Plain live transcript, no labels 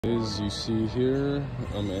As you see here,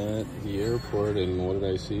 I'm at the airport, and what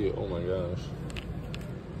did I see? Oh my gosh.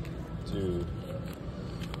 Dude,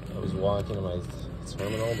 I was walking to my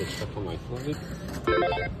terminal to check on my flight.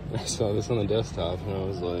 I saw this on the desktop, and I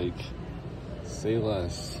was like, say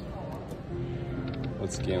less.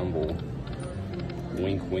 Let's gamble.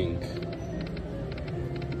 Wink, wink.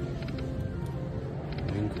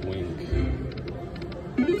 Wink, wink.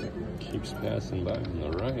 Keeps passing by on the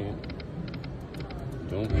right.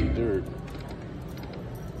 Don't be dirt.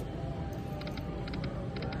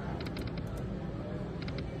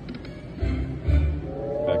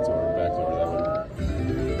 Back door. That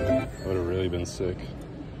would have really been sick.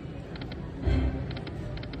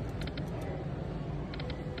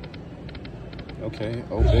 Okay.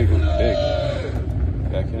 Oh, big.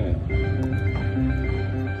 Back in.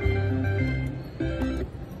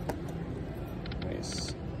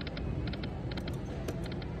 Nice.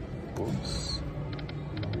 Whoops.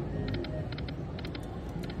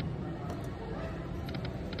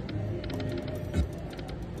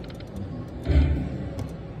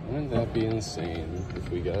 Wouldn't that be insane if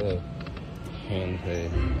we got a hand pay?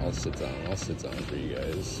 I'll sit down for you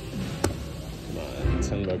guys. Come on,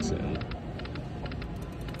 $10 in.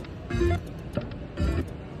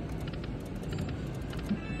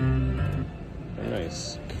 Very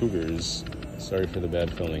nice. Cougars. Sorry for the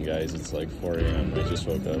bad filming, guys. It's like 4 a.m. I just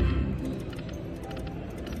woke up.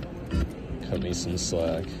 Cut me some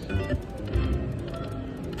slack.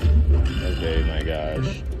 Okay, my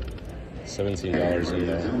gosh. $17 in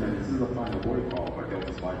there.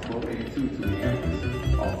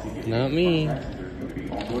 Not me.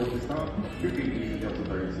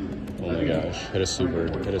 Oh my gosh, hit a super.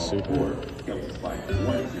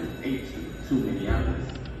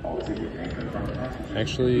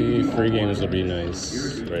 Actually, free games would be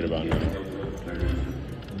nice right about now.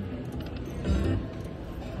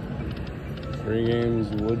 Free games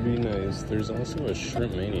would be nice. There's also a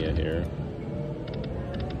Shrimp Mania here.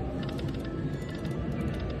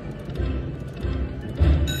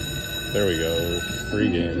 There we go. Free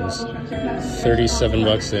games.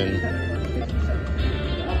 $37 in.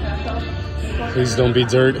 Please don't be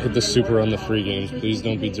dirt. Hit the super on the free games. Please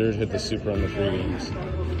don't be dirt. Hit the super on the free games.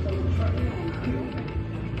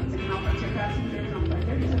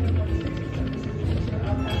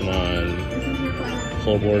 Come on.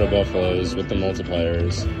 Full board of Buffaloes with the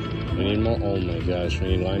multipliers. We need oh my gosh.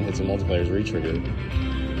 We need line hits and multipliers re-trigger.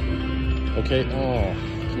 Okay. Oh,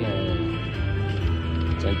 come on.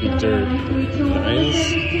 Don't be dirt.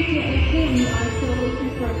 Nice.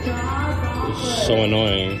 So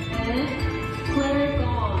annoying.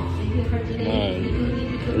 Come on.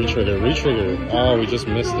 Re-trigger. Oh, we just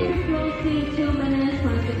missed it.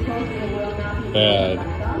 Bad.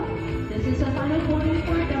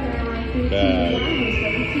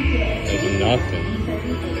 Like nothing.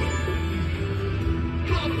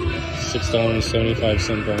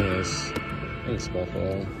 $6.75 bonus. Thanks,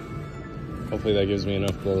 Buffalo. Hopefully that gives me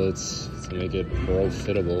enough bullets to make it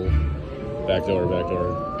profitable. Back door.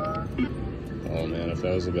 Oh man, if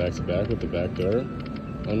that was a back-to-back with the back door.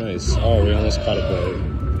 Oh nice. Oh, we almost caught a play.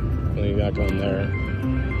 Only got going there.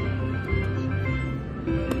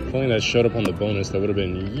 If only that showed up on the bonus, that would have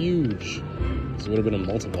been huge. This would have been a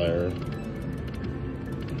multiplier.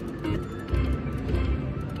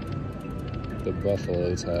 The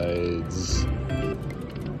Buffalo Tides.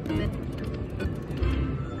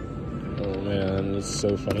 Oh man, it's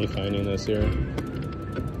so funny finding this here.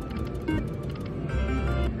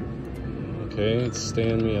 Okay, it's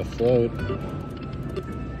staying me afloat.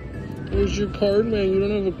 Where's your card, man? You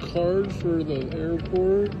don't have a card for the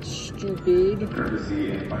airport? Stupid.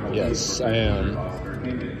 Yes, I am.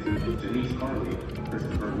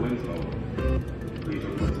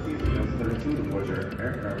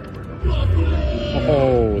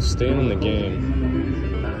 Oh, staying in the game.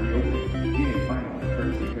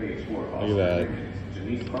 Look at that.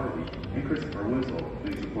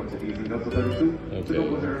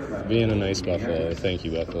 Okay. Being a nice Buffalo. Thank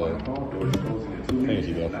you, Buffalo. Thank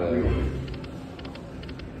you, Buffalo.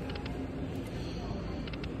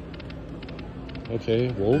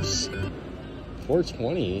 Okay, Wolves.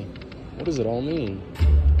 420. What does it all mean?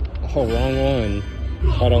 Oh, wrong one.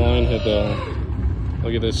 Caught a line hit though.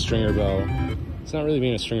 Look at this stringer bell. It's not really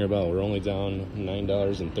being a stringer bell. We're only down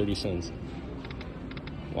 $9.30.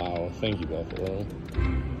 Wow, thank you, Buffalo.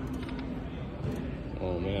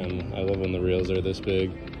 Oh man, I love when the reels are this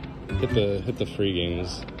big. Hit the free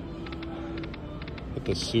games. Hit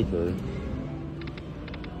the super.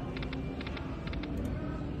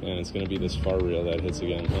 Man, it's gonna be this far reel that hits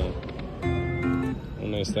again, huh? Oh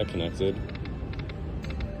nice, that connected.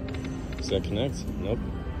 Does that connect? Nope.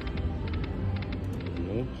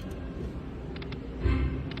 Nope.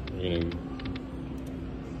 We're gonna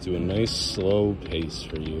do a nice slow pace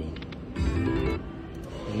for you.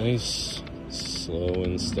 Nice, slow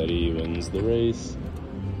and steady wins the race.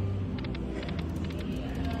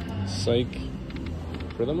 Psych.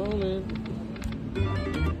 For the moment.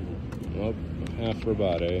 Nope. Half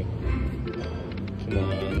rebate. Come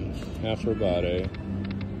on. Half rebate.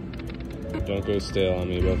 Don't go stale on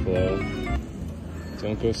me, Buffalo.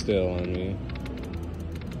 Don't go stale on me.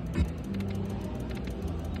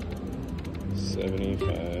 75.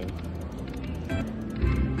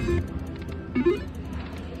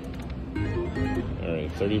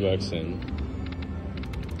 Alright, $30 in.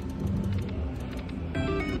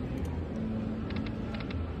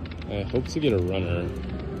 I hope to get a runner.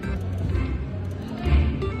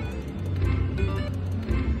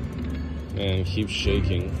 Man, keep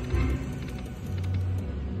shaking.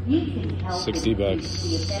 $60.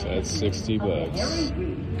 That's $60.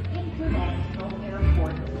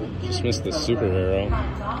 Just missed the superhero.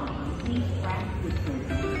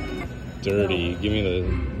 Dirty. Give me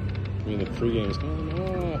the pre-games. Come on.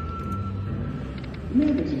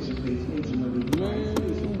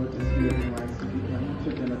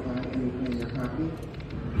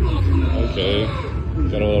 Okay.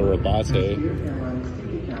 Got a little rebate.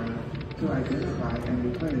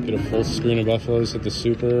 Get a full screen of buffaloes, hit the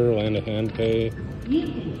super, land a hand pay.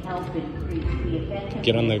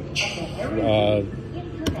 Get on the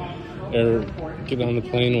get on the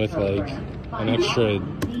plane with like an extra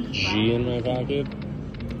G in my pocket.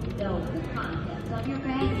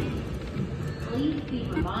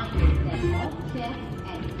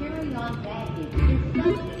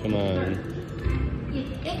 Come on.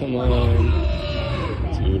 Come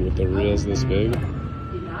on. Dude, with the reels this big.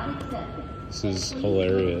 This is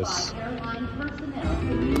hilarious.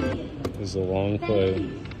 This is a long play.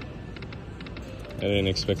 I didn't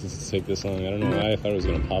expect it to take this long. I don't know why. I thought it was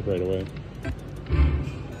going to pop right away.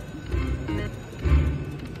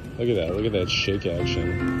 Look at that. Look at that shake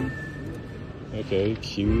action. Okay,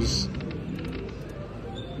 cues.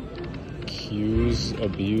 Cues,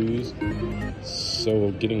 abused.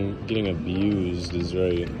 So getting abused is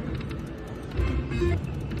right.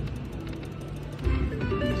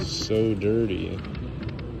 So dirty.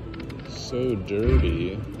 So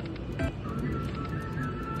dirty.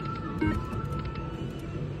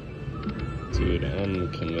 Dude,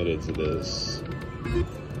 I'm committed to this.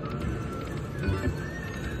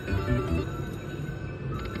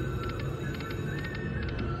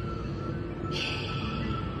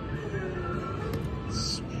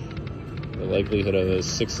 The likelihood of a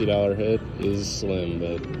 $60 hit is slim,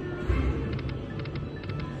 but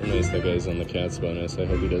nice that guy's on the Cats bonus. I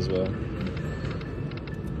hope he does well.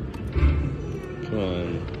 Come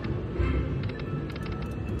on.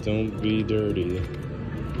 Don't be dirty.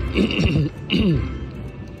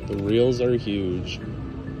 The reels are huge.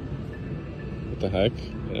 What the heck?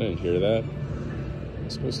 I didn't hear that. I'm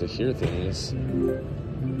supposed to hear things.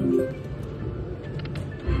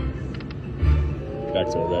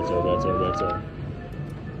 Backdoor, backdoor, backdoor, backdoor.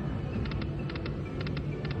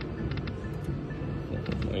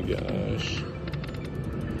 Oh my gosh.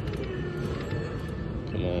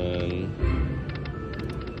 Come on.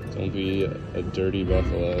 Don't be a dirty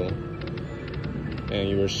buffalo. Man,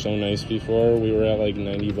 you were so nice before. We were at like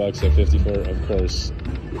 $90 at 54. Of course.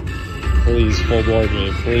 Please full board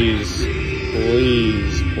me. Please.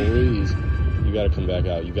 Please. Please. You gotta come back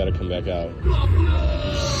out. You gotta come back out.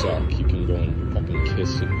 You suck. You can go and fucking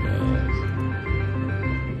kiss it.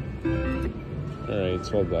 Alright,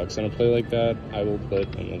 $12. On a play like that, I will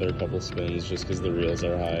put another couple spins just because the reels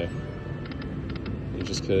are high. And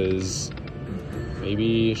just because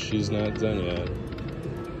maybe she's not done yet.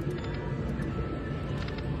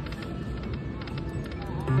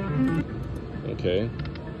 Okay.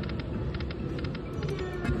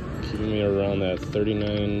 Keeping me around that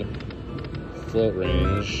 39 float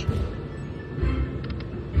range.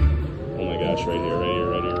 Oh my gosh, right here, right here,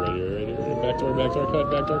 right here, right here, right here. Backdoor, backdoor cut,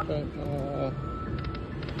 backdoor cut. Oh.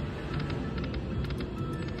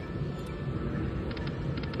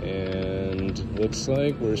 And looks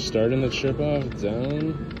like we're starting the trip off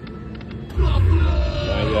down.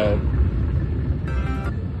 Not yet.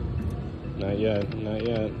 Not yet, not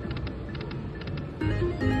yet.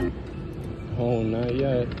 Oh, not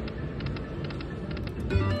yet.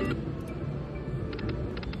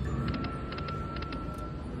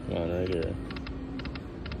 Come on, right here.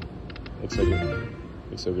 Looks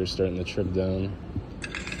like we're starting the trip down.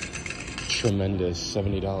 Tremendous,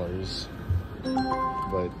 $70.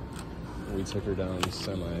 But we took her down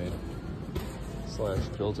semi/built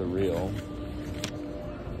a reel.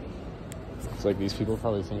 It's like these people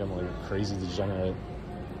probably think I'm like a crazy degenerate.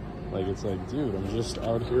 Like, it's like, dude, I'm just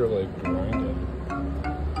out here like grinding.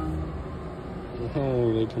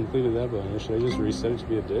 Oh, they completed that button. Should I just reset it to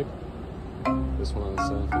be a dick? This one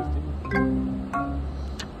on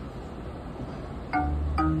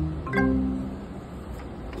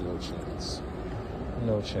 750. No chance.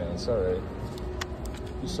 No chance. All right.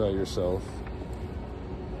 You saw yourself.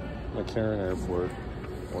 McCarran Airport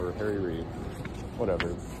or Harry Reid.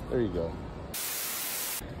 Whatever. There you go.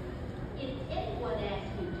 If anyone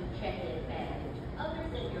asks you to check in baggage other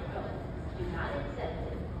than your own, do not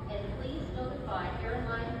accept it, and please notify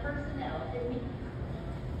airline personnel immediately.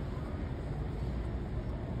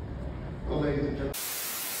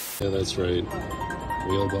 Yeah, that's right.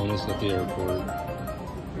 Wheel bonus at the airport.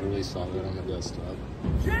 Really saw that on the desktop.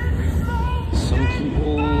 Some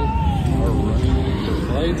people are running for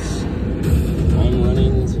flights. I'm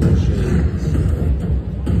running to the shades.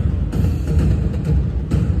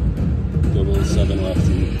 007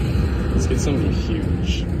 lefty. Let's get something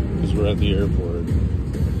huge because we're at the airport,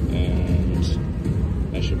 and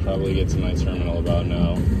I should probably get to my terminal about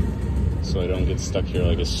now, so I don't get stuck here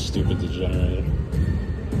like a stupid degenerate.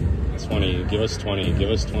 20, give us 20, give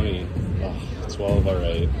us 20. Oh, 12, all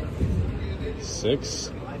right.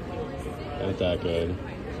 6? Not that good.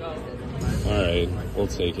 All right, we'll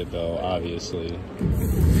take it though, obviously.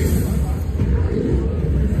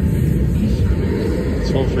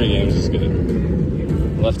 12 free games is good.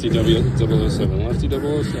 Lefty 007, Lefty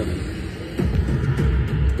 007.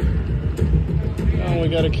 Oh, we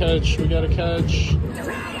got a catch, we got a catch.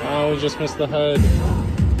 Oh, we just missed the head.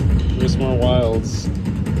 Just more wilds.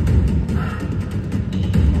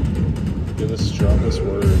 Give us, drop us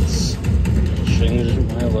words. Changed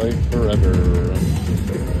my life forever.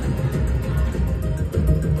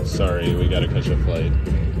 Sorry, we gotta catch a flight.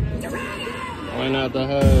 Why not the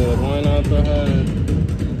head? Why not the head?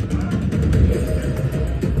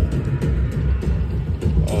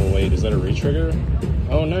 Oh wait, is that a retrigger?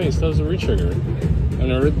 Oh nice, that was a retrigger.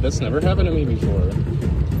 That's never happened to me before.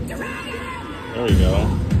 There we go.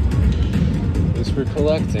 At least we're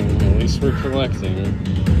collecting. At least we're collecting.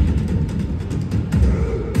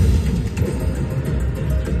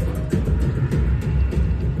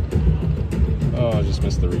 Oh, I just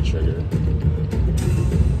missed the retrigger.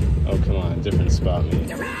 Oh, come on. Different spot me.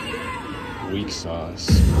 Weak sauce.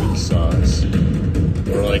 Weak sauce.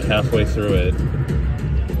 We're like halfway through it.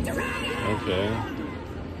 Okay.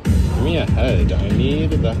 Give me a head. I need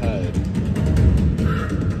the head.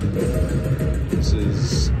 This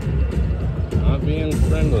is not being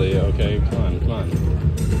friendly. Okay, come on, come on.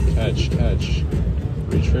 Catch, catch.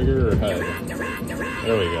 Retrigger or head?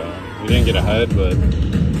 There we go. We didn't get a head, but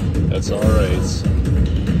that's alright.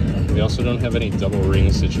 We also don't have any double ring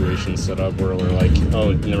situation set up where we're like,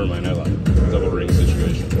 oh, never mind, I lied. Double ring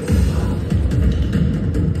situation.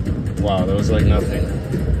 Wow, that was like nothing.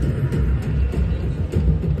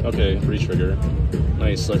 Okay, retrigger.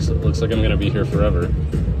 Nice, looks like I'm gonna be here forever.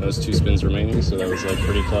 That was 2 spins remaining, so that was like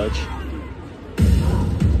pretty clutch.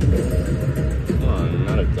 Come on,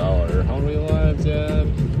 not $1. How are we alive, Dad?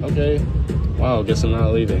 Okay. Wow, guess I'm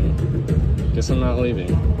not leaving. Guess I'm not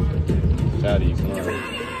leaving. Fatty, come on.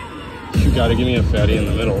 You gotta give me a fatty in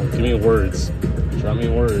the middle. Give me words. Drop me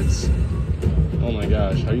words. Oh my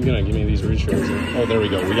gosh, how are you gonna give me these retriggers? Oh, there we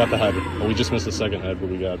go. We got the head. Oh, we just missed the second head, but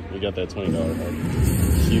we got that $20 head.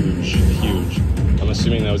 Huge, huge. I'm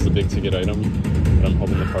assuming that was the big ticket item, but I'm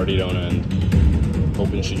hoping the party don't end.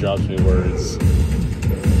 Hoping she drops me words.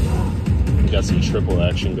 We got some triple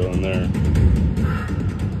action going there.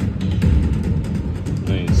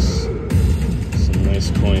 Nice. Some nice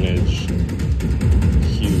coinage.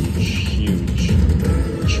 Huge, huge.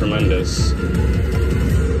 Tremendous.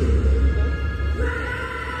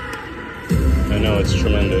 I know it's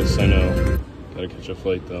tremendous, I know. Gotta catch a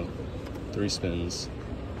flight though. 3 spins.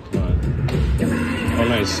 Come on. Oh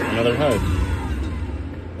nice, another head.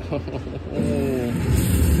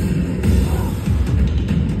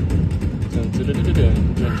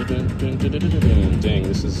 Dang,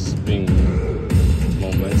 this is being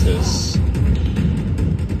momentous.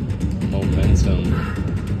 Momentum.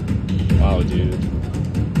 Wow, dude.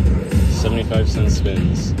 75-cent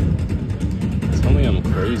spins. Tell me I'm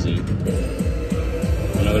crazy.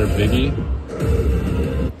 Another biggie.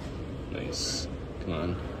 Nice. Come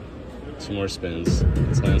on. 2 more spins.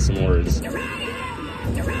 Let's land some words.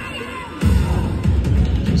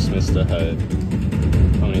 Just missed a head.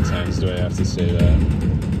 How many times do I have to say that?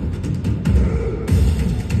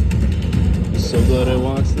 I'm so glad I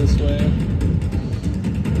walked this way.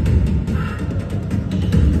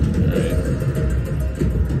 Alright.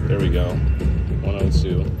 There we go.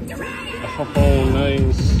 102. Oh,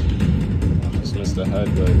 nice. Just missed a head,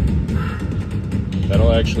 but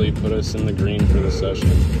that'll actually put us in the green for the session.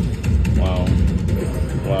 Wow.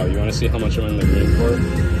 Wow, you want to see how much I'm in the green for?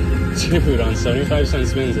 Dude, on 75-cent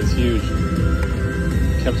spins, it's huge.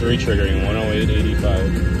 Kept re-triggering,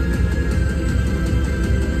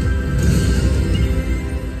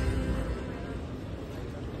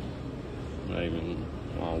 108.85. Not even,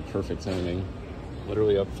 wow, perfect timing.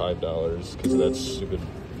 Literally up $5 because of that stupid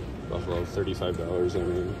Buffalo, $35, I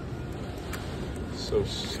mean. So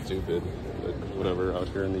stupid, but whatever, out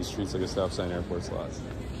here in these streets like a stop sign, airport slots.